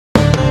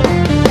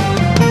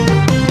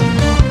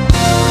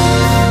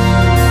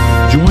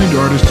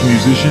artists,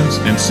 musicians,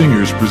 and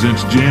singers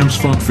presents JAMS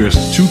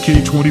Funkfest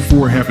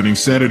 2K24 happening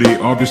Saturday,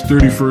 August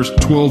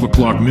 31st, 12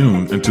 o'clock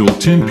noon until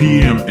 10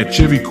 p.m. at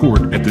Chevy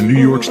Court at the New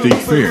York State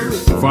Fair,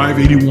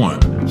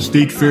 581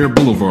 State Fair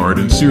Boulevard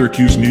in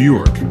Syracuse, New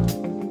York.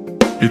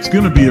 It's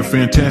gonna be a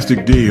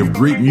fantastic day of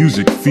great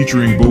music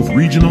featuring both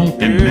regional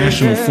and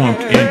national funk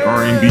and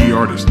R&B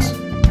artists.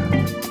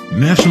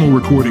 National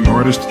recording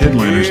artist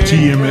headliners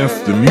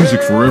TMF The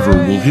Music Forever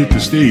will hit the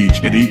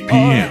stage at 8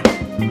 p.m.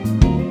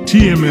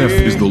 TMF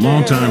is the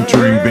longtime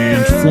touring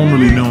band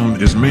formerly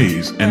known as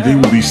Maze, and they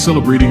will be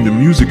celebrating the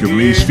music of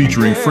Maze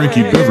featuring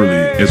Frankie Beverly,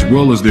 as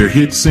well as their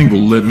hit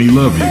single Let Me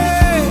Love You.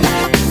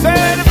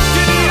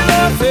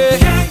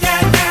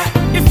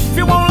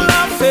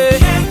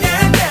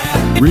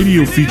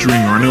 Radio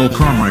featuring Arnell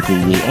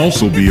Carmichael will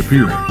also be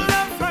appearing.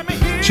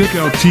 Check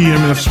out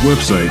TMF's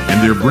website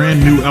and their brand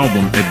new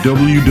album at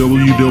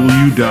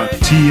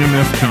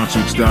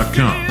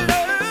www.tmfconcerts.com.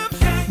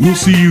 We'll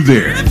see you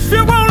there.